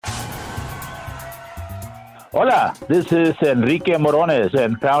Hola, this is Enrique Morones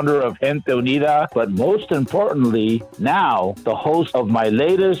and founder of Gente Unida, but most importantly, now the host of my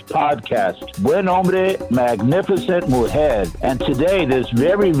latest podcast, Buen Hombre, Magnificent Mujer. And today, this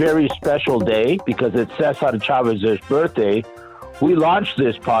very, very special day, because it's Cesar Chavez's birthday, we launched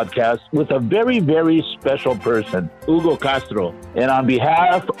this podcast with a very, very special person, Hugo Castro. And on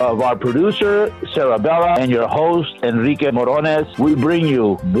behalf of our producer, Sarah Bella, and your host, Enrique Morones, we bring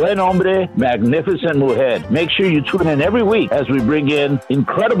you Buen Hombre, Magnificent Mujer. Make sure you tune in every week as we bring in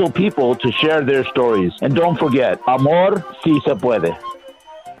incredible people to share their stories. And don't forget, amor si se puede.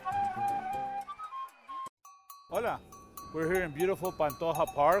 Hola, we're here in beautiful Pantoja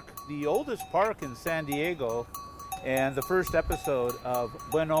Park, the oldest park in San Diego, and the first episode of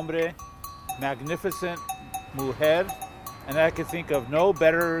Buen Hombre, Magnificent Mujer. And I could think of no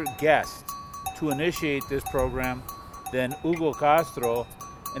better guest to initiate this program than Hugo Castro.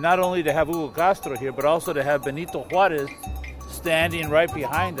 And not only to have Hugo Castro here, but also to have Benito Juarez standing right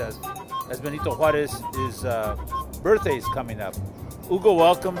behind us, as Benito Juarez's birthday is coming up. Hugo,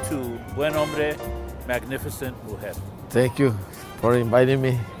 welcome to Buen Hombre, Magnificent Mujer. Thank you for inviting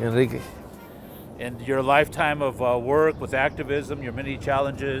me, Enrique. And your lifetime of work with activism, your many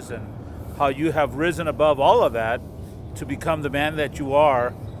challenges, and how you have risen above all of that to become the man that you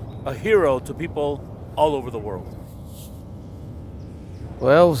are, a hero to people all over the world.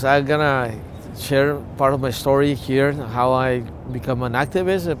 Well, I'm gonna share part of my story here, how I become an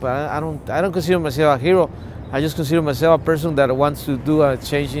activist. But I don't consider myself a hero. I just consider myself a person that wants to do a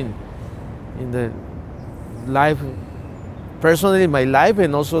change in the life, personally my life,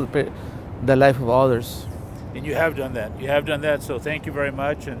 and also the life of others. And you have done that. You have done that, so thank you very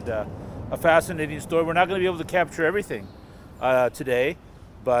much. And a fascinating story. We're not going to be able to capture everything today,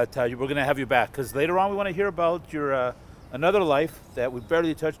 but we're going to have you back, because later on we want to hear about your another life that we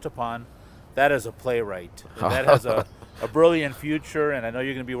barely touched upon, that as a playwright. And that has a brilliant future, and I know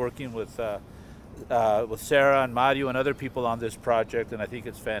you're going to be working with Sarah and Mario and other people on this project, and I think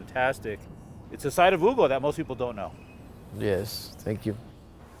it's fantastic. It's a side of Hugo that most people don't know. Yes, thank you.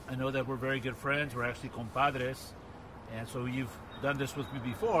 I know that we're very good friends. We're actually compadres. And so you've done this with me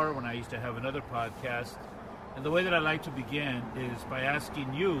before when I used to have another podcast. And the way that I like to begin is by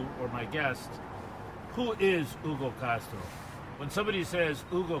asking you, or my guest, who is Hugo Castro? When somebody says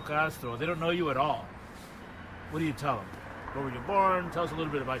Hugo Castro, they don't know you at all. What do you tell them? Where were you born? Tell us a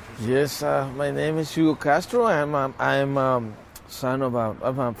little bit about yourself. Yes, my name is Hugo Castro. I'm son of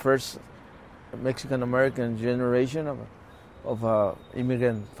a first Mexican-American generation of an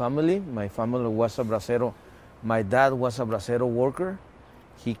immigrant family. My family was a bracero. My dad was a bracero worker.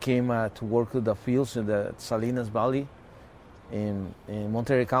 He came to work with the fields in the Salinas Valley in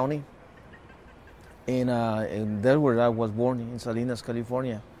Monterey County. And that's where I was born, in Salinas,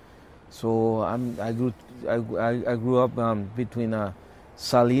 California. So I grew up between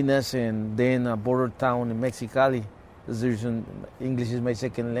Salinas and then a border town in Mexicali. English is my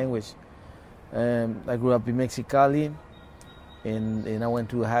second language. I grew up in Mexicali. And I went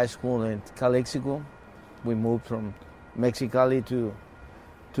to high school in Calexico. We moved from Mexicali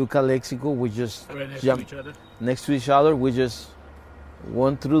to Calexico. We just right next jumped to each other? Next to each other. We just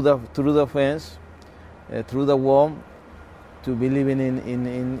went through the fence, through the wall, to be living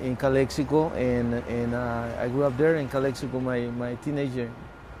in Calexico. And I grew up there in Calexico. My teenager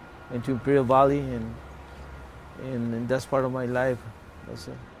went to Imperial Valley, and that's part of my life. That's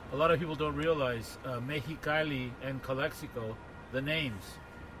it. A lot of people don't realize Mexicali and Calexico, the names.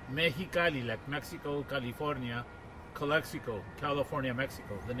 Mexicali, like Mexico, California. Calexico, California,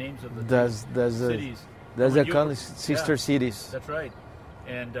 Mexico. The names of the cities. That's the sister cities. That's right.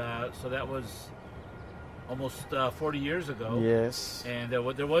 And so that was almost 40 years ago. Yes. And there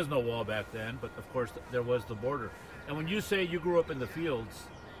was no wall back then, but of course there was the border. And when you say you grew up in the fields,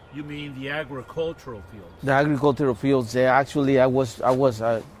 you mean the agricultural fields? The agricultural fields. Actually, I was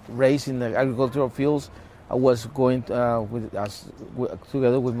raised in the agricultural fields. I was going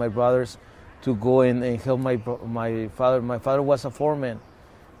together with my brothers to go and help my father. My father was a foreman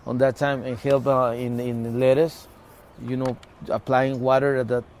on that time and help in lettuce, applying water at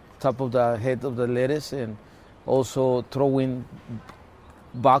the top of the head of the lettuce, and also throwing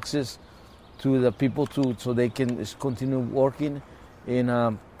boxes to the people so they can continue working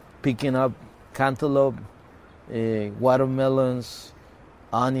in picking up cantaloupe, watermelons,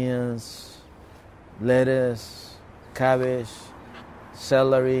 onions, lettuce, cabbage,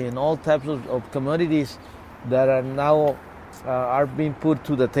 celery, and all types of commodities that are now are being put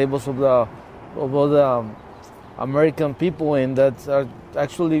to the tables of all the American people, and that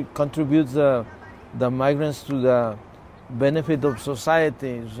actually contributes the migrants to the benefit of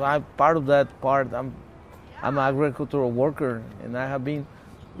society. So I'm part of that part. I'm an agricultural worker, and I have been.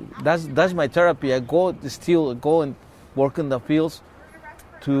 That's my therapy. I still go and work in the fields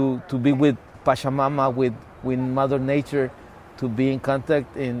to be with Pachamama, with Mother Nature, to be in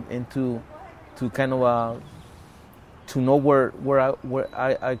contact and to kind of to know where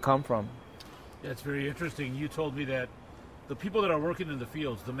I come from. That's very interesting. You told me that the people that are working in the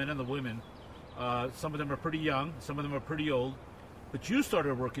fields, the men and the women, some of them are pretty young, some of them are pretty old, but you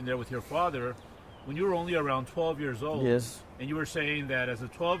started working there with your father when you were only around 12 years old. Yes. And you were saying that as a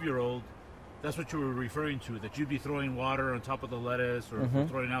 12-year-old, that's what you were referring to, that you'd be throwing water on top of the lettuce or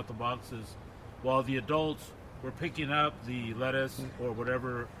throwing out the boxes, while the adults were picking up the lettuce or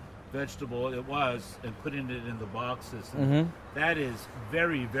whatever vegetable it was and putting it in the boxes. That is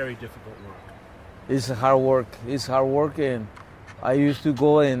very, very difficult work. It's hard work. It's hard work, and I used to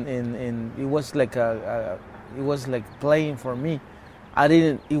go and it was like it was like playing for me.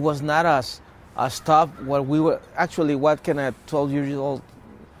 It was not as tough. What we were actually, what can a 12 years old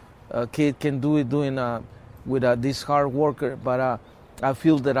kid can do it doing with this hard worker? But I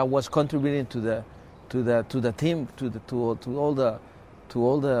feel that I was contributing to the team, to all the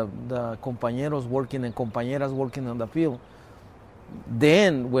compañeros working and compañeras working on the field.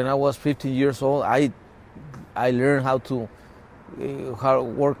 Then, when I was 15 years old, I learned how to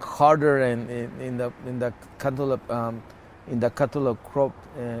work harder and in the cattle crop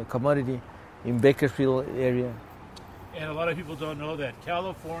commodity in Bakersfield area. And a lot of people don't know that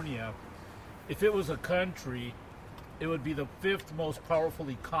California, if it was a country, it would be the 5th most powerful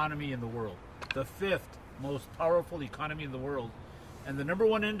economy in the world. The 5th most powerful economy in the world. And the number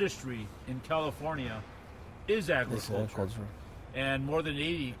one industry in California is agriculture. And more than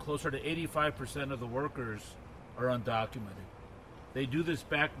closer to 85% of the workers are undocumented. They do this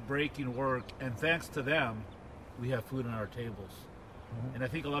back-breaking work, and thanks to them, we have food on our tables. And I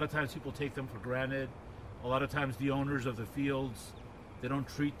think a lot of times people take them for granted. A lot of times the owners of the fields, they don't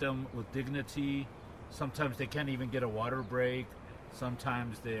treat them with dignity. Sometimes they can't even get a water break.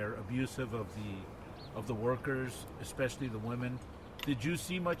 Sometimes they're abusive of the workers, especially the women. Did you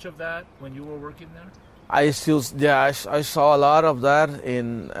see much of that when you were working there? I saw a lot of that,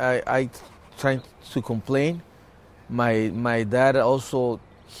 and I tried to complain. My dad also,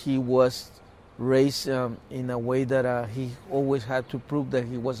 he was raised in a way that he always had to prove that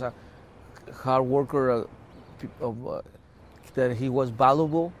he was a hard worker, that he was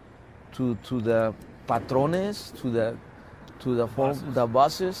valuable to the patrones, to the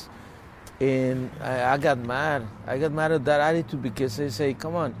bosses. And I got mad. I got mad at that attitude because they say,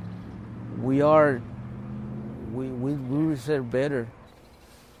 "Come on, we deserve better."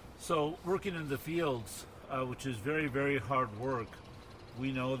 So working in the fields, which is very, very hard work,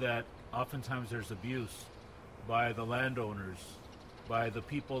 we know that oftentimes there's abuse by the landowners, by the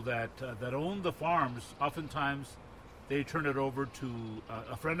people that own the farms. Oftentimes they turn it over to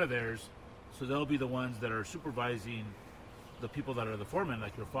a friend of theirs, so they'll be the ones that are supervising the people that are the foremen,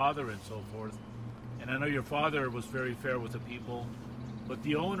 like your father and so forth. And I know your father was very fair with the people, but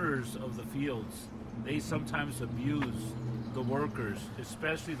the owners of the fields, they sometimes abuse the workers,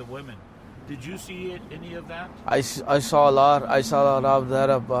 especially the women. Did you see any of that? I saw a lot. I saw a lot of that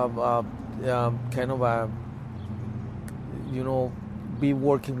kind of be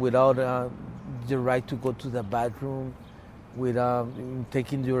working without the right to go to the bathroom, without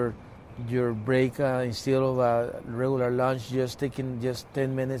taking your break instead of a regular lunch, just taking just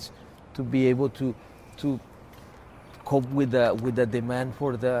 10 minutes to be able to cope with the demand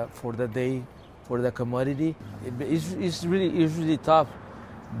for the day, for the commodity. It's really tough.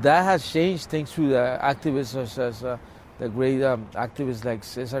 That has changed thanks to the activists such as the great activists like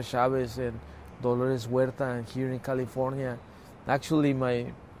Cesar Chavez and Dolores Huerta, and here in California. Actually,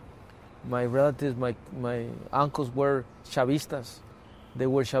 my relatives, my uncles were Chavistas. They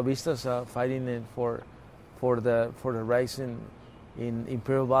were Chavistas fighting for the rights in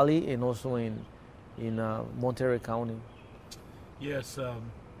Imperial Valley and also in Monterey County. Yes,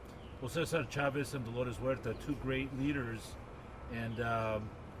 well, Cesar Chavez and Dolores Huerta, two great leaders, and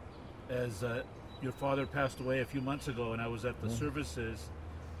as your father passed away a few months ago, and I was at the services,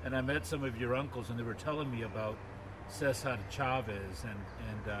 and I met some of your uncles, and they were telling me about Cesar Chavez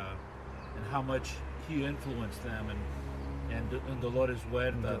and how much he influenced them, and Dolores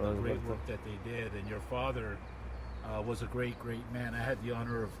Huerta, the great work that they did. And your father was a great man. I had the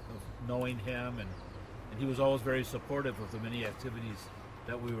honor of knowing him, and he was always very supportive of the many activities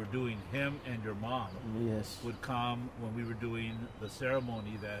that we were doing. Him and your mom would come when we were doing the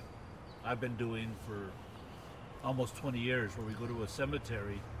ceremony that I've been doing for almost 20 years, where we go to a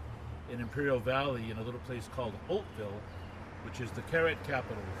cemetery in Imperial Valley in a little place called Holtville, which is the carrot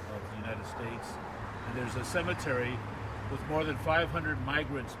capital of the United States. and there's a cemetery with more than 500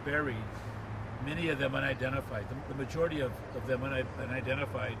 migrants buried, many of them unidentified, the majority of them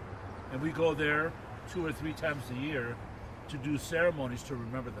unidentified, and we go there 2 or 3 times a year to do ceremonies to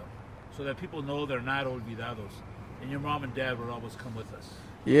remember them, so that people know they're not olvidados. And your mom and dad would always come with us.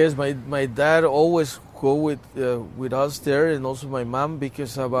 Yes, my dad always go with us there, and also my mom,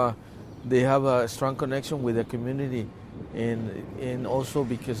 because of they have a strong connection with the community, and also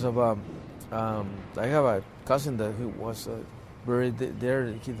because of I have a cousin that he was buried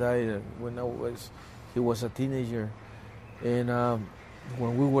there. He died when he was a teenager, and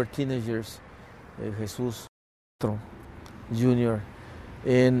when we were teenagers, Jesus Jr.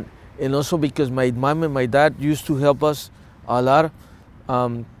 and also because my mom and my dad used to help us a lot. I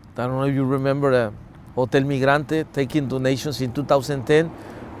don't know if you remember Hotel Migrante taking donations in 2010,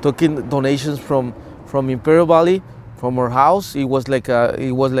 taking donations from Imperial Valley, from our house. It was like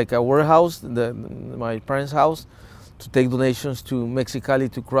a warehouse, my parents' house, to take donations to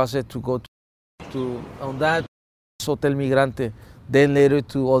Mexicali, to cross it, to go to on that Hotel Migrante. Then later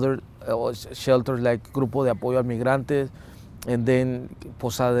to other shelters like Grupo de Apoyo al Migrante, and then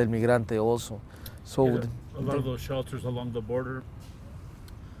Posada del Migrante also. So yeah, a lot of those shelters along the border.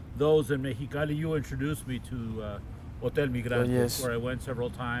 Those in Mexicali, you introduced me to Hotel Migrante, yes, where I went several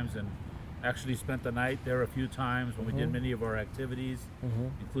times and actually spent the night there a few times when we did many of our activities,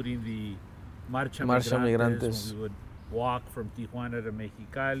 including the Marcha Migrantes, when we would walk from Tijuana to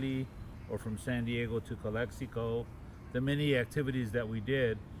Mexicali or from San Diego to Calexico. The many activities that we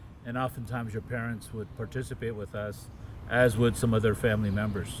did, and oftentimes your parents would participate with us, as would some other family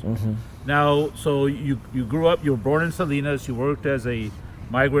members. Now, so you grew up, you were born in Salinas, you worked as a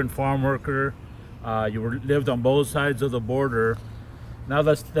migrant farm worker, lived on both sides of the border. Now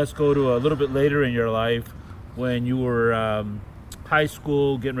let's go to a little bit later in your life, when you were high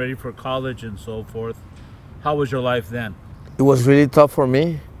school, getting ready for college and so forth. How was your life then? It was really tough for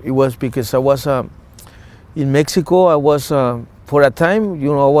me. It was because I was in Mexico. I was for a time,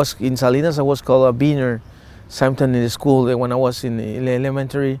 I was in Salinas. I was called a beaner, sometimes in the school when I was in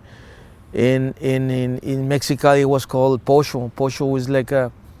elementary. In Mexicali, it was called pocho. Pocho is like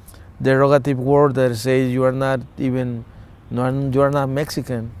a derogative word that says you are not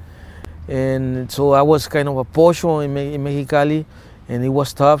Mexican. And so I was kind of a pocho in Mexicali, and it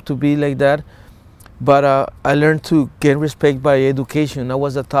was tough to be like that. But I learned to get respect by education. I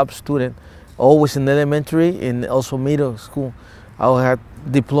was a top student, always in elementary and also middle school. I had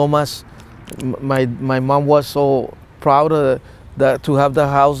diplomas. My mom was so proud of that, to have the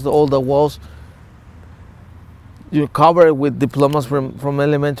house, all the walls covered with diplomas from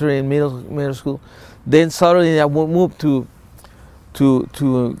elementary and middle school. Then suddenly I moved to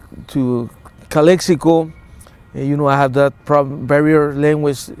Calexico. I have that barrier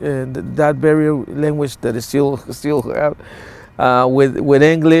language, that barrier language that is still have with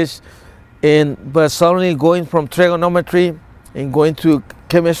English, but suddenly going from trigonometry and going to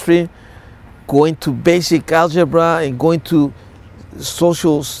chemistry, going to basic algebra, and going to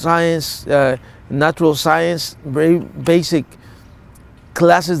social science, natural science, very basic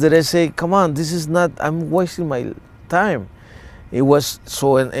classes that I say, come on, this is not, I'm wasting my time. It was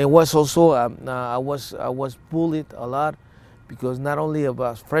so, and it was also I was bullied a lot, because not only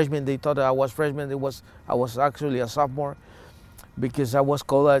about freshman, they thought that I was freshman. I was actually a sophomore, because I was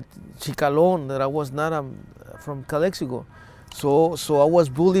called a chicalón, that I was not from Calexico. So I was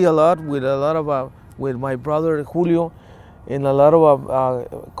bullied a lot with my brother Julio, and a lot of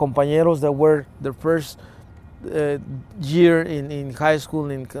compañeros that were the first year in high school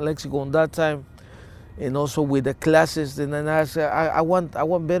in Calexico at that time. And also with the classes, and then I said, I want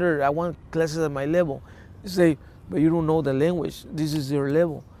better. I want classes at my level. They say, but you don't know the language. This is your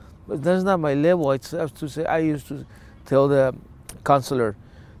level, but that's not my level. I used to tell the counselor,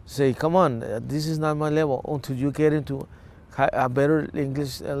 say, come on, this is not my level. Until you get into a better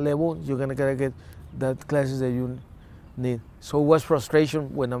English level, you're gonna get that classes that you need. So it was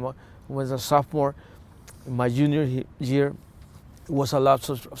frustration when I was a sophomore. In my junior year, it was a lot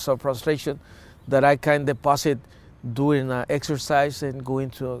of frustration that I can deposit doing exercise and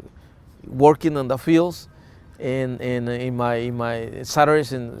going to working on the fields, and in my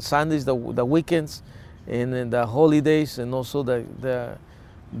Saturdays and Sundays, the weekends, and in the holidays, and also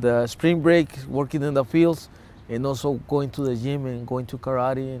the spring break, working in the fields, and also going to the gym and going to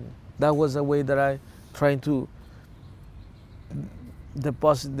karate. And that was the way that I trying to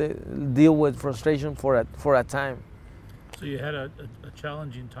deal with frustration for a time. So you had a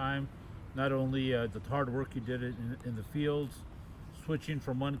challenging time. Not only the hard work you did in the fields, switching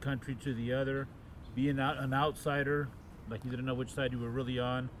from one country to the other, being an outsider, like you didn't know which side you were really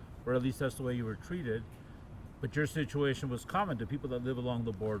on, or at least that's the way you were treated. But your situation was common to people that live along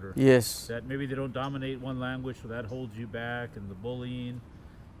the border. Yes. That maybe they don't dominate one language, so that holds you back, and the bullying.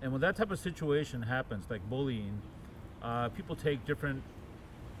 And when that type of situation happens, like bullying, people take different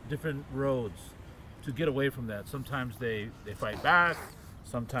roads to get away from that. Sometimes they fight back.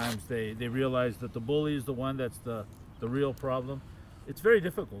 Sometimes they realize that the bully is the one that's the real problem. It's very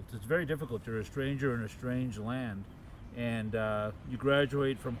difficult. It's very difficult. You're a stranger in a strange land. And you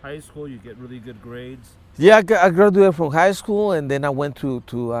graduate from high school, you get really good grades. Yeah, I graduated from high school, and then I went to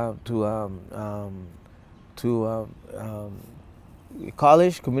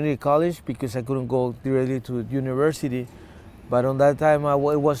college, community college, because I couldn't go directly to university. But on that time, it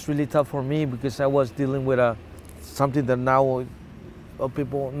was really tough for me because I was dealing with something that now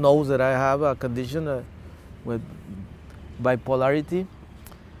people knows that I have a condition with bipolarity,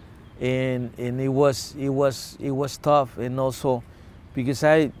 and it was tough, and also because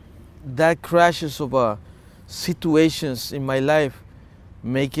that crashes of situations in my life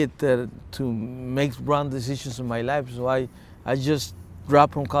make it to make wrong decisions in my life. So I just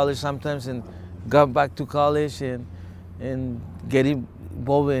dropped from college sometimes and got back to college and get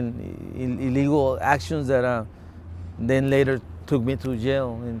involved in illegal actions that then later took me to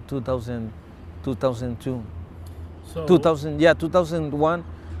jail in 2002. So 2001,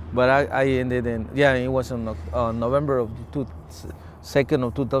 but I ended in, it was on November of 2nd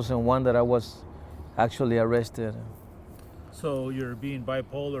of 2001 that I was actually arrested. So you're being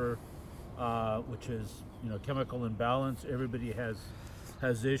bipolar, which is chemical imbalance. Everybody has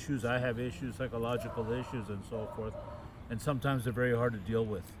issues. I have issues, psychological issues, and so forth. And sometimes they're very hard to deal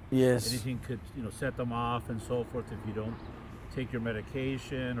with. Yes. Anything could set them off and so forth if you don't take your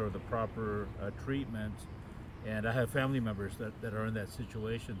medication or the proper treatment. And I have family members that are in that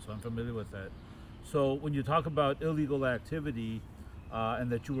situation, so I'm familiar with that. So when you talk about illegal activity and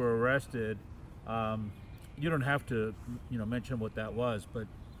that you were arrested, you don't have to mention what that was, but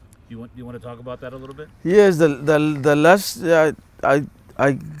do you want to talk about that a little bit? Yes, the last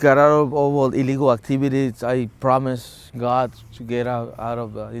I got out of all illegal activities. I promised God to get out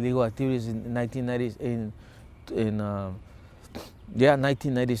of illegal activities in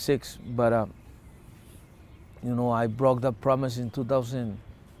 1996. But I broke that promise in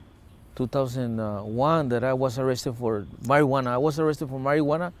 2001 that I was arrested for marijuana. I was arrested for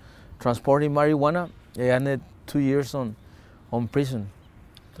marijuana, transporting marijuana. I ended 2 years on prison.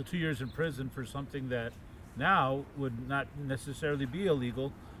 So 2 years in prison for something that now would not necessarily be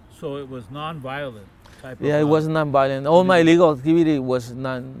illegal, so it was non-violent type of. Yeah, it was non-violent. All my illegal activity was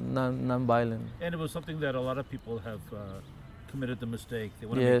non-violent. And it was something that a lot of people have committed the mistake. They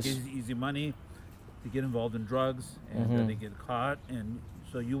want to Yes. make easy money, they get involved in drugs, and then they get caught. And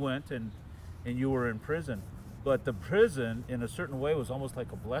so you went and you were in prison. But the prison, in a certain way, was almost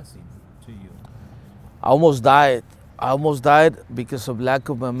like a blessing to you. I almost died. Because of lack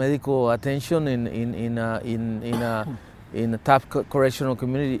of medical attention in a Taft Correctional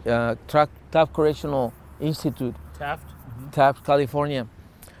Community, Taft Correctional Institute, Taft, Taft, California.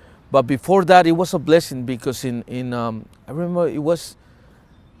 But before that, it was a blessing because I remember it was.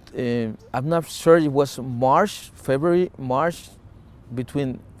 I'm not sure it was March,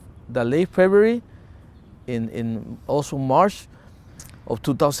 between the late February, in also March of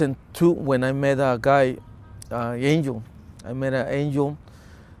 2002 when I met a guy. Angel. I met an angel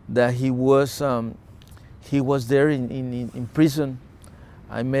that he was there in prison.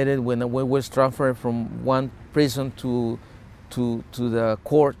 I met it when we was transferred from one prison to the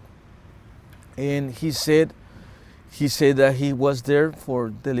court, and he said that he was there for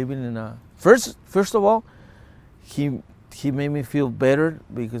delivering in a first of all he made me feel better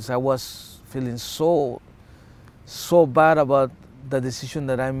because I was feeling so bad about the decision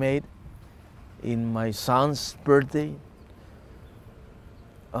that I made in my son's birthday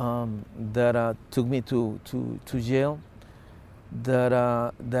that took me to jail,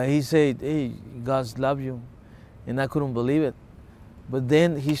 that he said, "Hey, God love you," and I couldn't believe it. But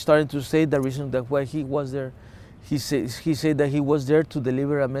then he started to say the reason that why he was there. He said that he was there to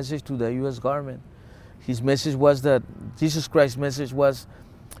deliver a message to the U.S. government. His message was that Jesus Christ's message was,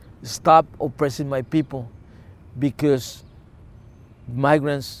 stop oppressing my people, because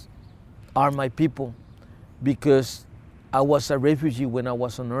migrants are my people, because I was a refugee when I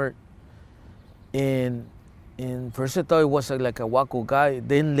was on earth. And first I thought it was like a wacko guy.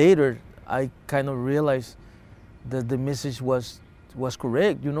 Then later I kind of realized that the message was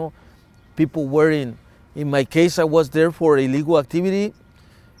correct. People were in my case, I was there for illegal activity.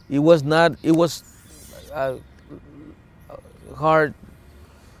 It was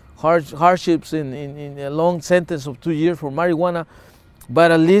hardships in a long sentence of 2 years for marijuana.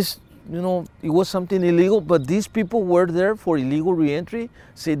 But at least, it was something illegal. But these people were there for illegal reentry.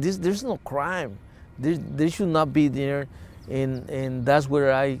 Say there's no crime. They should not be there, and that's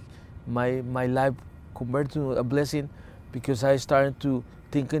where my life converted to a blessing, because I started to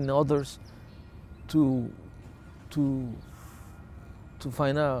think in others to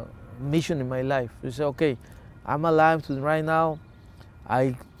find a mission in my life. You say, okay, I'm alive right now.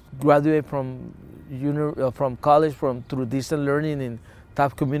 I graduated from college through distance learning in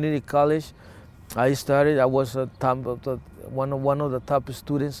Taft Community College. I was one of the top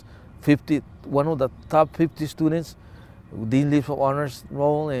students, one of the top 50 students, Dean Leaf of Honors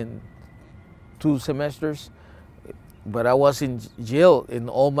role in 2 semesters. But I was in jail, and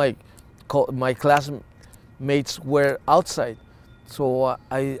all my classmates were outside. So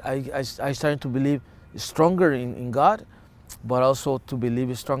I started to believe stronger in God, but also to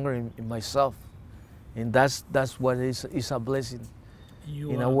believe stronger in myself, and that's what is a blessing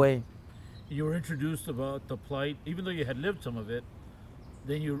in a way. You were introduced about the plight, even though you had lived some of it.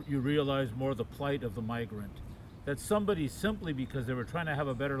 Then you realized more the plight of the migrant, that somebody, simply because they were trying to have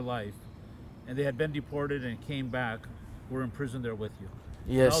a better life, and they had been deported and came back, were in prison there with you.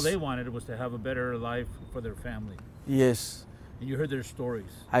 Yes. All they wanted was to have a better life for their family. Yes. And you heard their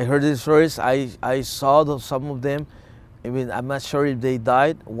stories. I heard their stories. I saw some of them. I mean, I'm not sure if they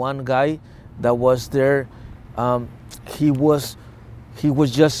died. One guy that was there, he was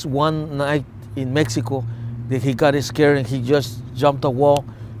just one night in Mexico that he got scared and he just jumped a wall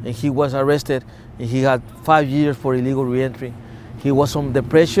and he was arrested, and he had 5 years for illegal reentry. He was on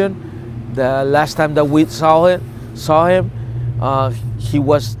depression. The last time that we saw him, he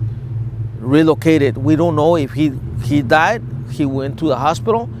was relocated. We don't know if he died. He went to the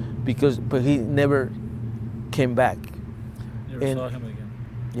hospital but he never came back. Never saw him again.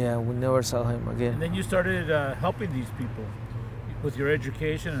 Yeah, we never saw him again. And then you started helping these people with your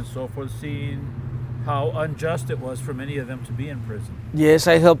education and so forth, seeing how unjust it was for many of them to be in prison. Yes,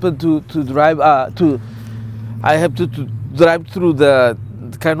 I helped to drive I helped to drive through the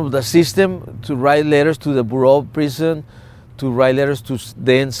kind of the system, to write letters to the Bureau of Prison, to write letters to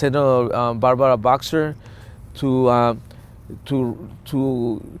then Senator Barbara Boxer, to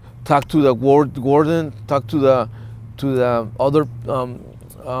talk to the warden, talk to the other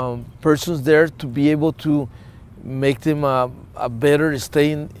persons there, to be able to make them a better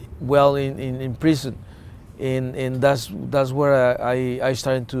staying well in prison, and that's where I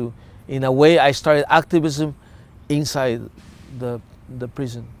started to, in a way, I started activism inside the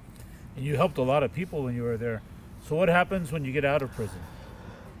prison. And you helped a lot of people when you were there. So what happens when you get out of prison?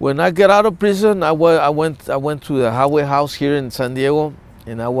 When I get out of prison, I went to the Highway House here in San Diego,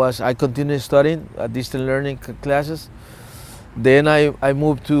 and I continued studying distant learning classes. Then I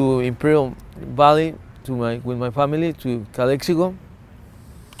moved to Imperial Valley with my family to Calexico,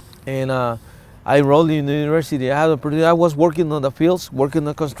 and I enrolled in the university. I had opportunity. I was working on the fields, working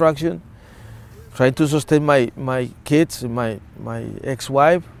on construction, trying to sustain my kids, my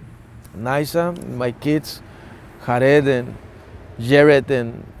ex-wife, Naisa, my kids, Jared and Jared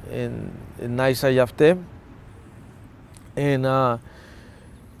and Naisa Yafte, in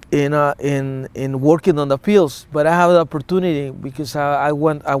working on the fields. But I have the opportunity because I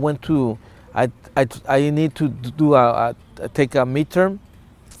need to take a midterm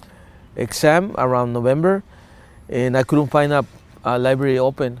exam around November, and I couldn't find a library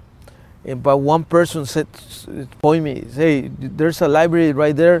open. But one person pointed me, hey, there's a library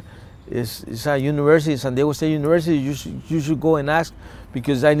right there. It's a university, San Diego State University. You should go and ask,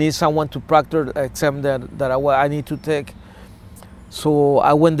 because I need someone to proctor the exam that I need to take. So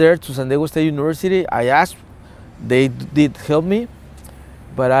I went there to San Diego State University. I asked, they did help me,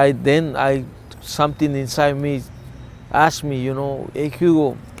 but something inside me asked me, hey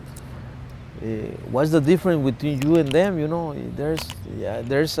Hugo, what's the difference between you and them?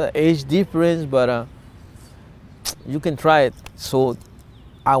 There's an age difference, but you can try it. So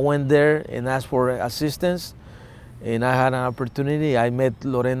I went there and asked for assistance, and I had an opportunity. I met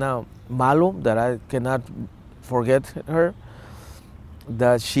Lorena Malo, that I cannot forget her.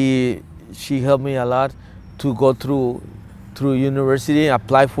 That she helped me a lot to go through university,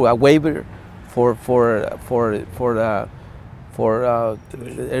 apply for a waiver for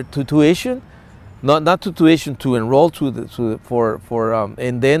tuition, not to tuition, to enroll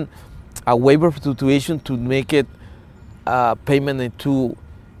and then a waiver for tuition to make it payment in two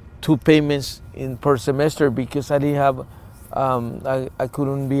payments per semester, because I didn't have I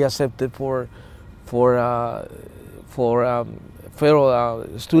couldn't be accepted for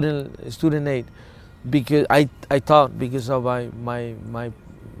federal student aid, because I thought, because of my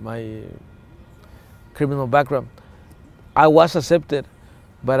criminal background, I was accepted,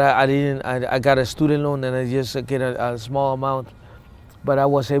 but I didn't. I got a student loan and I just get a small amount. But I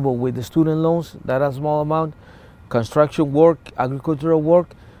was able with the student loans, that a small amount, construction work, agricultural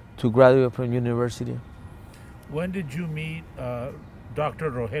work, to graduate from university. When did you meet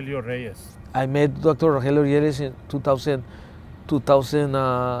Dr. Rogelio Reyes? I met Dr. Rogelio Reyes in 2000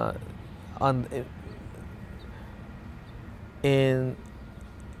 in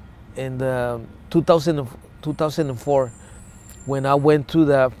the 2004 when I went to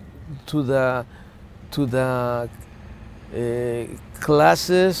the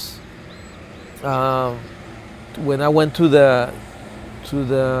classes. When I went to the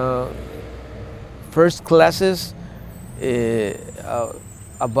first classes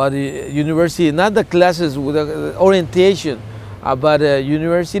about the university, not the classes with the orientation about the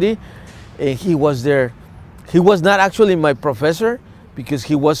university, and he was there. He was not actually my professor because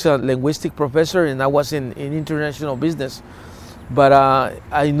he was a linguistic professor and I was in international business. But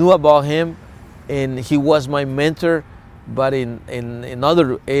I knew about him and he was my mentor, but in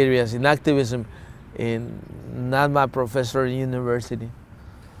other areas, in activism, and not my professor in university.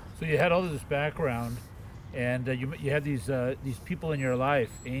 So you had all of this background, and you had these people in your life: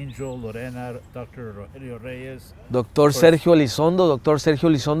 Angel, Lorena, Dr. Rogelio Reyes, Dr. Sergio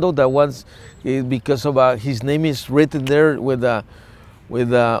Elizondo. That was because of his name is written there with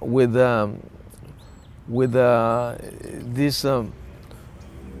this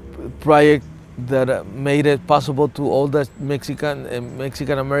project that made it possible to all the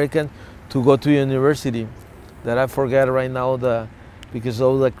Mexican American to go to university. That I forget right now because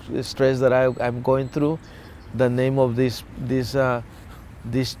of the stress that I'm going through. The name of this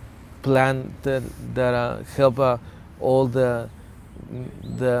plan that help all the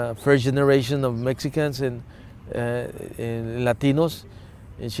first generation of Mexicans and Latinos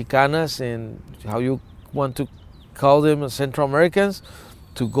and Chicanas and how you want to call them, Central Americans,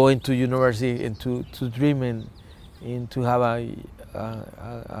 to go into university and to dream and to have a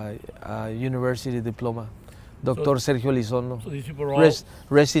university diploma. Dr. Sergio Elizondo. So these people were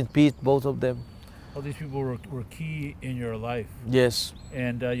rest in peace, both of them. All these people were key in your life. Yes.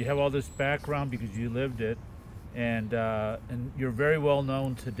 And you have all this background because you lived it, and you're very well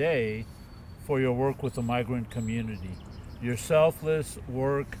known today for your work with the migrant community. Your selfless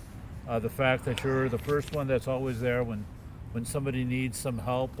work, the fact that you're the first one that's always there when somebody needs some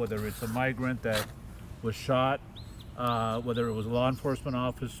help, whether it's a migrant that was shot, whether it was a law enforcement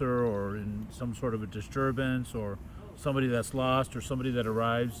officer or in some sort of a disturbance, or somebody that's lost or somebody that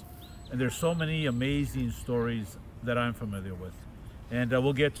arrives. And there's so many amazing stories that I'm familiar with. And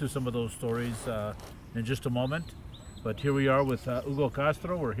we'll get to some of those stories in just a moment. But here we are with Hugo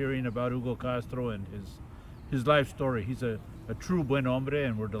Castro. We're hearing about Hugo Castro and his life story. He's a true buen hombre,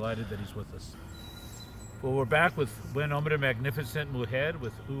 and we're delighted that he's with us. Well, we're back with Buen Hombre Magnificent Mujer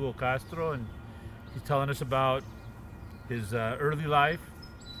with Hugo Castro, and he's telling us about his early life.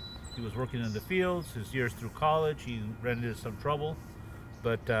 He was working in the fields, his years through college. He ran into some trouble,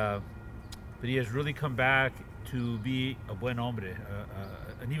 but he has really come back to be a buen hombre,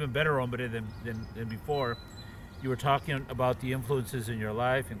 an even better hombre than before. You were talking about the influences in your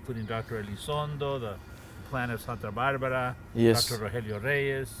life, including Dr. Elizondo, the Plan of Santa Barbara, yes. Dr. Rogelio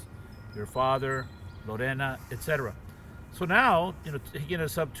Reyes, your father, Lorena, etc. So now, taking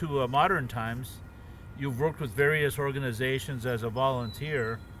us up to modern times, you've worked with various organizations as a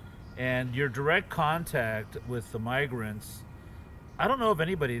volunteer, and your direct contact with the migrants, I don't know of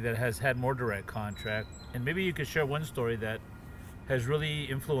anybody that has had more direct contact, and maybe you could share one story that has really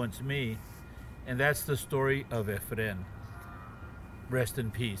influenced me, and that's the story of Efren. Rest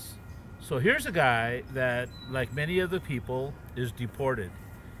in peace. So here's a guy that, like many of the people, is deported,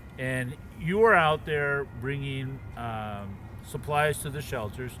 and you are out there bringing supplies to the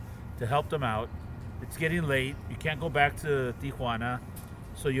shelters to help them out. It's getting late. You can't go back to Tijuana,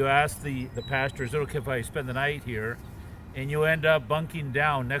 so you ask the pastor, is it okay if I spend the night here? And you end up bunking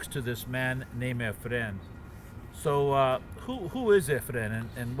down next to this man named Efren. So who is Efren,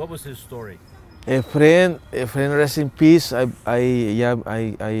 and what was his story? Efren, rest in peace. I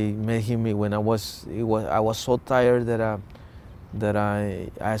met him when I was so tired that I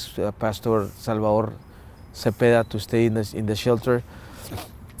asked Pastor Salvador Cepeda to stay in the shelter.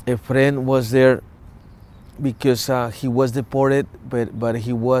 Efren was there because he was deported, but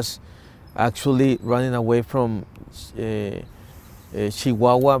he was actually running away from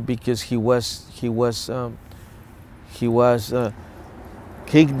Chihuahua because he was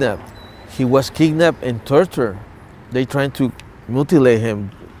kidnapped. He was kidnapped and tortured. They tried to mutilate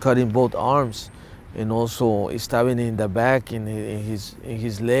him, cutting both arms, and also stabbing in the back, in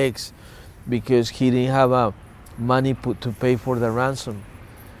his legs, because he didn't have money to pay for the ransom.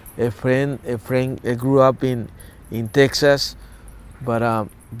 A friend grew up in Texas, but ran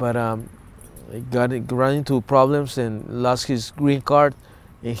into problems and lost his green card,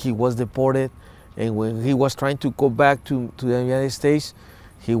 and he was deported. And when he was trying to go back to the United States,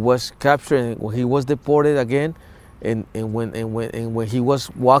 he was captured and he was deported again. And when he was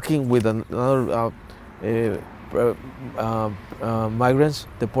walking with another migrants,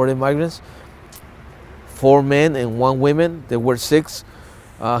 deported migrants, 4 men and 1 woman, there were 6.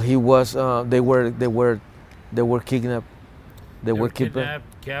 He was they were kidnapped. They were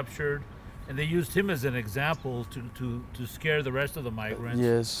kidnapped, captured, and they used him as an example to scare the rest of the migrants.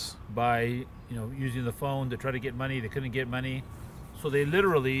 Yes. By using the phone to try to get money. They couldn't get money, so they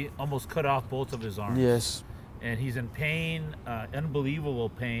literally almost cut off both of his arms. Yes. And he's in pain, unbelievable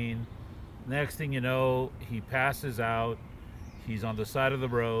pain. Next thing you know, he passes out. He's on the side of the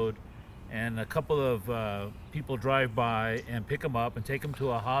road, and a couple of people drive by and pick him up and take him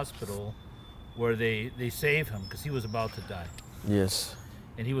to a hospital where they save him because he was about to die. Yes.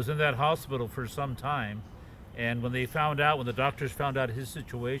 And he was in that hospital for some time. And when the doctors found out his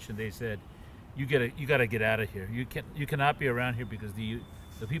situation, they said, "You got to get out of here. You cannot be around here because the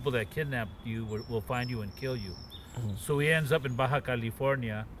people that kidnapped you will find you and kill you." Mm-hmm. So he ends up in Baja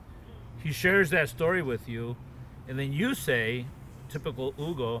California. He shares that story with you, and then you say, typical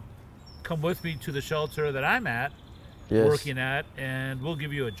Hugo, "Come with me to the shelter that I'm at, Yes. working at, and we'll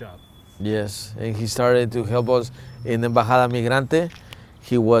give you a job." Yes, and he started to help us in Embajada Migrante.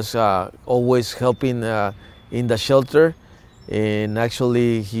 He was always helping in the shelter, and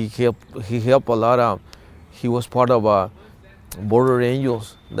actually he helped a lot. He was part of Border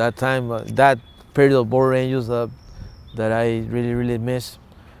Angels that time. That period of Border Angels that I really miss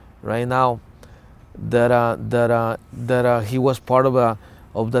right now. That he was part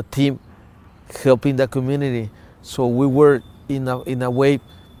of the team helping the community. So we were in a way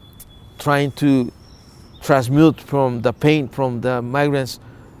trying to transmute from the pain from the migrants,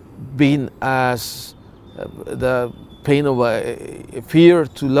 being as the pain of fear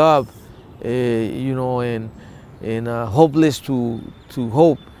to love, and hopeless to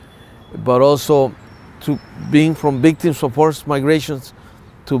hope, but also to being from victims of forced migrations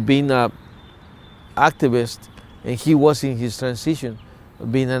to being an activist. And he was in his transition,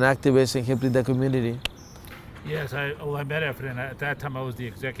 being an activist and helping the community. Yes, I met Efren. At that time, I was the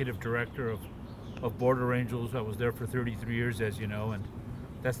executive director of Border Angels. I was there for 33 years, as you know, and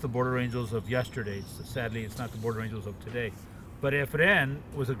that's the Border Angels of yesterday. Sadly, it's not the Border Angels of today. But Efren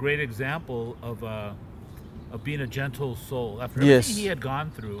was a great example of being a gentle soul. After everything he had gone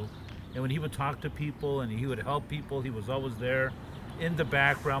through, and when he would talk to people and he would help people, he was always there in the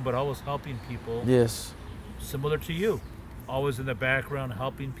background, but always helping people. Yes. Similar to you, always in the background,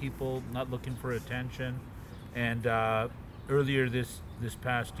 helping people, not looking for attention. And earlier this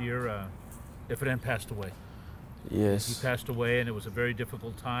past year, Efren passed away. Yes. He passed away, and it was a very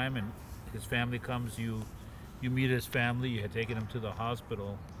difficult time. And his family comes. You meet his family. You had taken him to the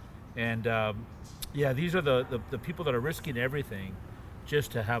hospital, and these are the people that are risking everything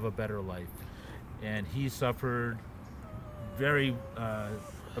just to have a better life. And he suffered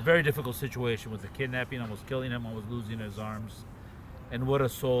a very difficult situation with the kidnapping, almost killing him, almost losing his arms. And what a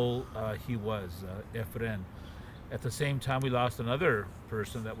soul he was, Efren. At the same time, we lost another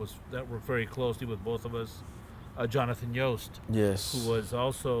person that worked very closely with both of us, Jonathan Yost. Yes. Who was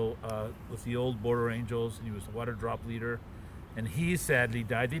also with the old Border Angels, and he was the water drop leader. And he sadly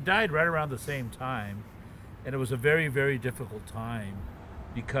died. They died right around the same time. And it was a very, very difficult time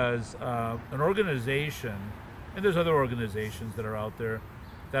because an organization, and there's other organizations that are out there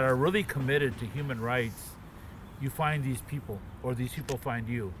that are really committed to human rights. You find these people, or these people find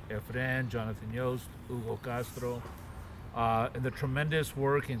you. Efren, Jonathan Yost, Hugo Castro, and the tremendous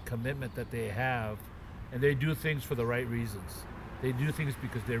work and commitment that they have, and they do things for the right reasons. They do things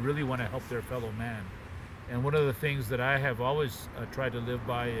because they really want to help their fellow man. And one of the things that I have always tried to live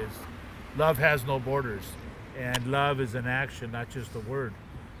by is love has no borders, and love is an action, not just a word.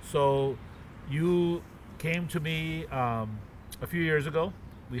 So you came to me a few years ago.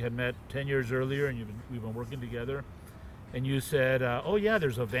 We had met 10 years earlier, and we've been working together. And you said, oh yeah,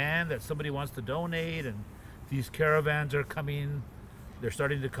 there's a van that somebody wants to donate, and these caravans are coming. They're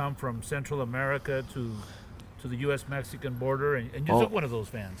starting to come from Central America to the U.S.-Mexican border, and you took one of those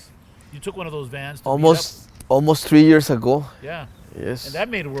vans. You took one of those vans to almost 3 years ago. Yeah. Yes. And that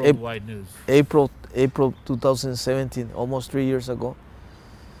made worldwide news. April 2017, almost 3 years ago.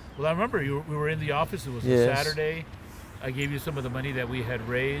 Well, I remember we were in the office. It was a Saturday. I gave you some of the money that we had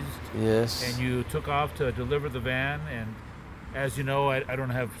raised. Yes. And you took off to deliver the van. And as you know, I don't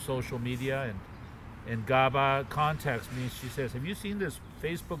have social media, and And Gaba contacts me. She says, "Have you seen this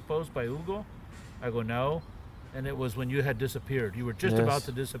Facebook post by Hugo?" I go, "No." And it was when you had disappeared. You were just Yes. about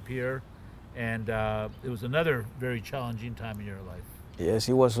to disappear, and it was another very challenging time in your life. Yes,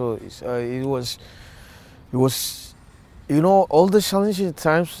 it was. It was. You know, all the challenging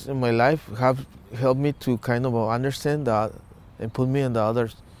times in my life have helped me to kind of understand that and put me in the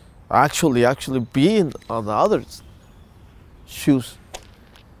others. Actually, being on the others' shoes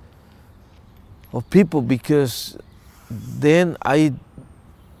of people, because then I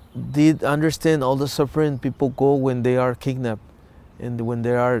did understand all the suffering people go when they are kidnapped and when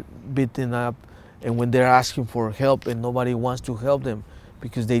they are beaten up and when they're asking for help and nobody wants to help them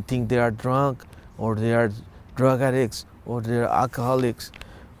because they think they are drunk or they are drug addicts or they're alcoholics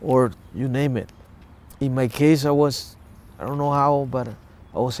or you name it. In my case, I don't know how, but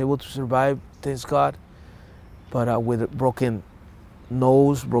I was able to survive, thanks God, but with a broken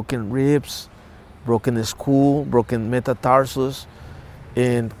nose, broken ribs, broken skull, broken metatarsus,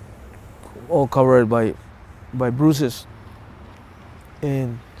 and all covered by bruises.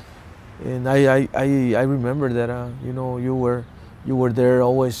 And I remember that you were there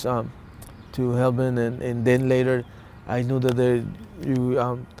always to help me, and then later I knew that you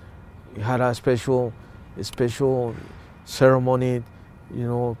had a special ceremony,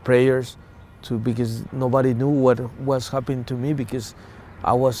 prayers because nobody knew what was happening to me because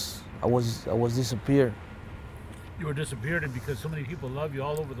I was disappeared. You were disappeared, and because so many people love you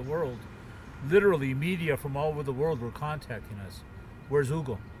all over the world, literally media from all over the world were contacting us. Where's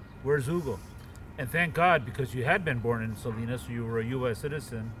Hugo? Where's Hugo? And thank God, because you had been born in Salinas, so you were a U.S.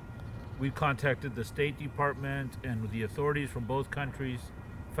 citizen. We contacted the State Department and the authorities from both countries,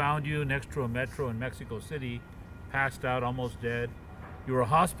 found you next to a metro in Mexico City, passed out, almost dead. You were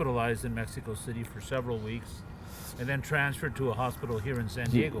hospitalized in Mexico City for several weeks, and then transferred to a hospital here in San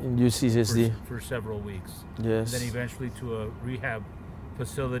Diego In UCSD. for several weeks. Yes. And then eventually to a rehab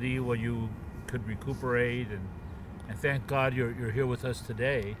facility where you could recuperate, and thank God you're here with us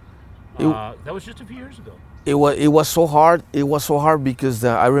today. That was just a few years ago. It was so hard. It was so hard because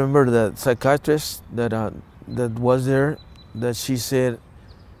I remember the psychiatrist that was there, that she said,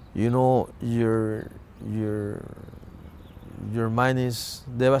 your mind is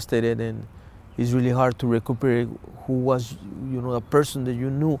devastated and it's really hard to recuperate. Who was a person that you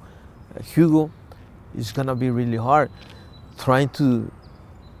knew, Hugo, it's gonna be really hard. Trying to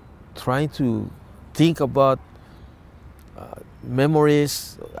think about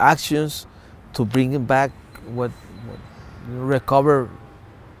memories, actions to bring it back, what recover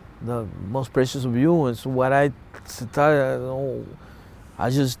the most precious of you. And so what I thought, I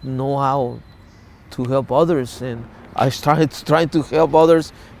just know how to help others, and I started trying to help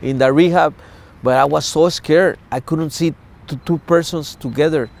others in the rehab, but I was so scared. I couldn't see two persons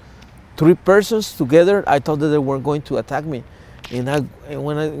together, 3 persons together. I thought that they were going to attack me, and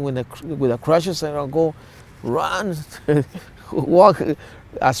when with the crutches, I'll go run, walk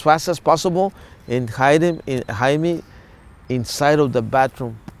as fast as possible, and hide me inside of the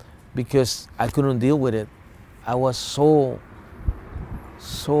bathroom because I couldn't deal with it. I was so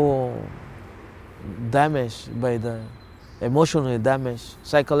damaged by the emotional damage,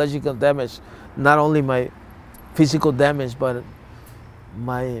 psychological damage, not only my physical damage, but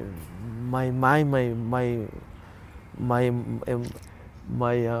my mind, my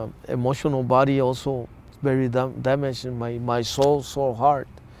emotional body also very damaged, and my soul so hard,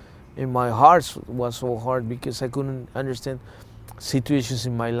 and my heart was so hard because I couldn't understand situations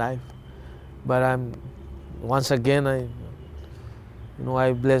in my life. But once again I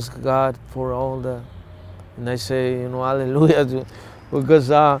bless God for all and I say hallelujah because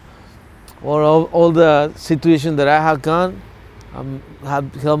all the situation that I have gone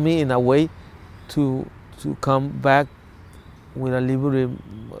have helped me in a way to come back with a little bit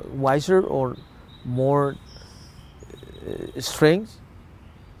wiser or more strength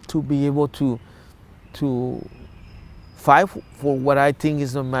to be able to fight for what I think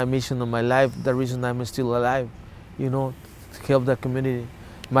is my mission of my life, the reason I'm still alive, to help the community,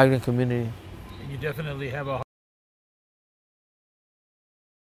 migrant community. And you definitely have a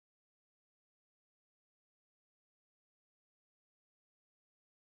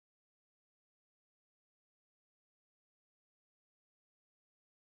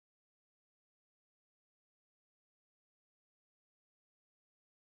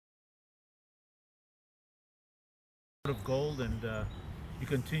of gold, and you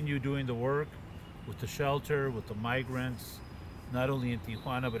continue doing the work with the shelter, with the migrants, not only in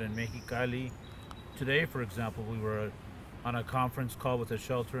Tijuana but in Mexicali. Today, for example, we were on a conference call with a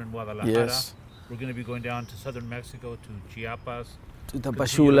shelter in Guadalajara. Yes. We're going to be going down to southern Mexico, to Chiapas, To continue to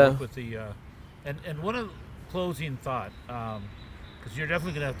Tapachula. work with the And one of closing thought, because you're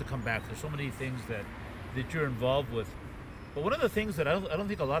definitely going to have to come back. There's so many things that you're involved with. But one of the things that I don't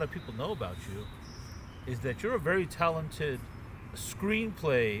think a lot of people know about you is that you're a very talented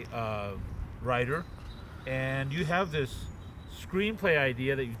screenplay writer, and you have this screenplay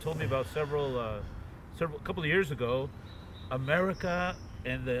idea that you told me about a couple of years ago. America,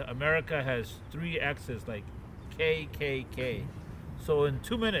 and America has 3 X's, like KKK. So in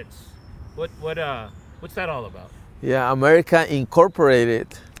 2 minutes, what's that all about? Yeah, America Incorporated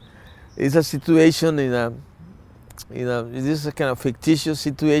is a situation this is a kind of fictitious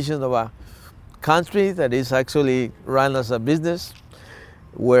situation of a country that is actually run as a business,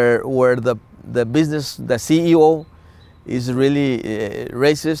 where the business, the CEO is really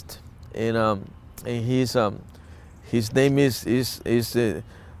racist, and his name is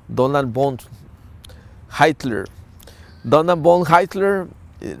Donald von Hitler. Donald von Hitler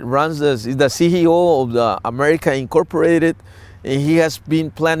is the CEO of the America Incorporated, and he has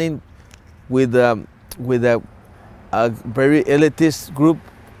been planning with a very elitist group,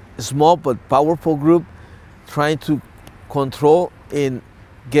 small but powerful group, trying to control and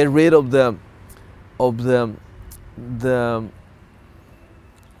get rid of the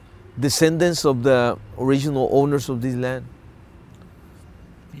descendants of the original owners of this land.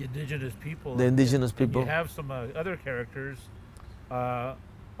 The indigenous people. The indigenous people. And you have some other characters.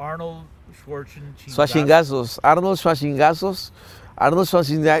 Arnold Schwarzenegger. Arnold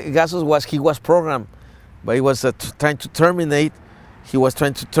Schwarzenegger was programmed, but he was trying to terminate. He was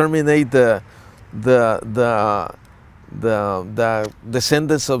trying to terminate the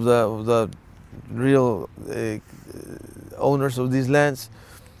descendants of the real owners of these lands,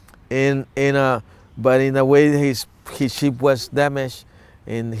 but in a way his ship was damaged,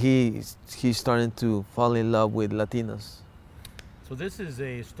 and he's starting to fall in love with Latinos. So this is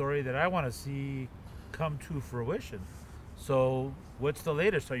a story that I want to see come to fruition. So what's the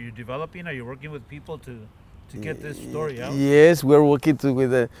latest? Are you developing? Are you working with people to get this story out? Yes, we're working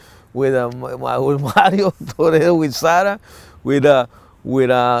with Mario Toledo, with Sara, with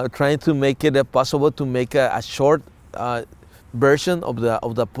trying to make it possible to make a short version of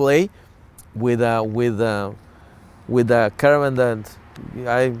the play with the caravan that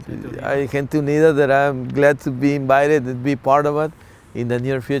I Gente Unida, that I'm glad to be invited and be part of it in the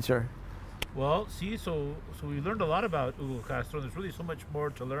near future. Well, see, so we learned a lot about Hugo Castro. There's really so much more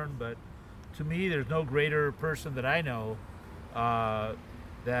to learn, but to me, there's no greater person that I know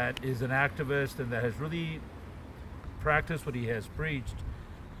that is an activist and that has really practiced what he has preached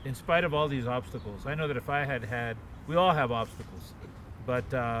in spite of all these obstacles. I know that if I had, we all have obstacles, but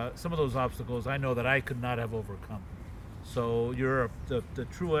some of those obstacles I know that I could not have overcome. So you're the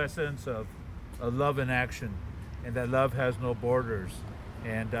true essence of love in action, and that love has no borders.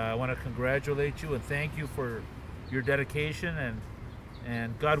 And I want to congratulate you and thank you for your dedication,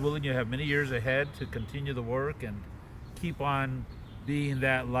 and God willing, you have many years ahead to continue the work and keep on being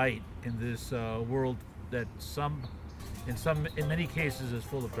that light in this world that in many cases is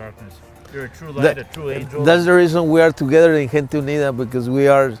full of darkness. You're a true light, a true angel. That's the reason we are together in Gente Unida, because we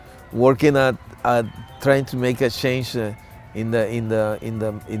are working at trying to make a change in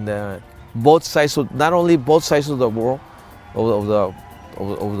the both sides of, not only both sides of the world, of the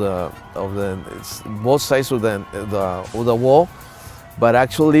both sides of the wall, but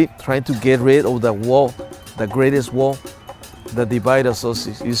actually trying to get rid of the wall, the greatest wall that divides us,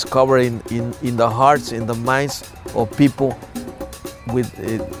 is covering in the hearts, in the minds of people, with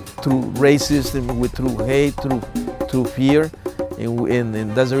through racism, through hate, through fear, and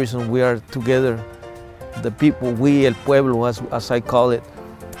that's the reason we are together. The people, we el pueblo, as I call it,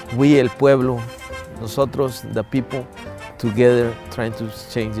 we el pueblo, nosotros, the people, together trying to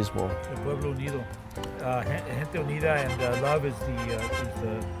change this world. El pueblo unido, Gente Unida, and love is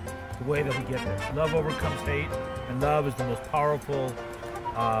the way that we get there. Love overcomes hate, and love is the most powerful.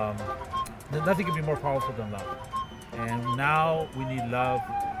 Nothing can be more powerful than love. And now we need love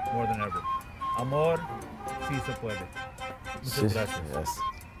more than ever. Amor, sí se puede. Muchas gracias. Yes.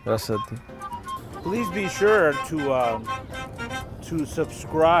 Gracias a ti. Please be sure to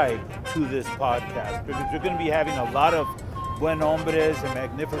subscribe to this podcast, because we're going to be having a lot of buen hombres and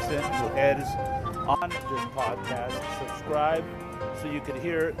magnificent mujeres on this podcast. Subscribe so you can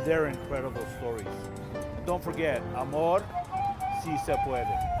hear their incredible stories. Don't forget, amor, sí se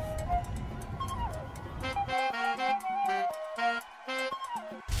puede.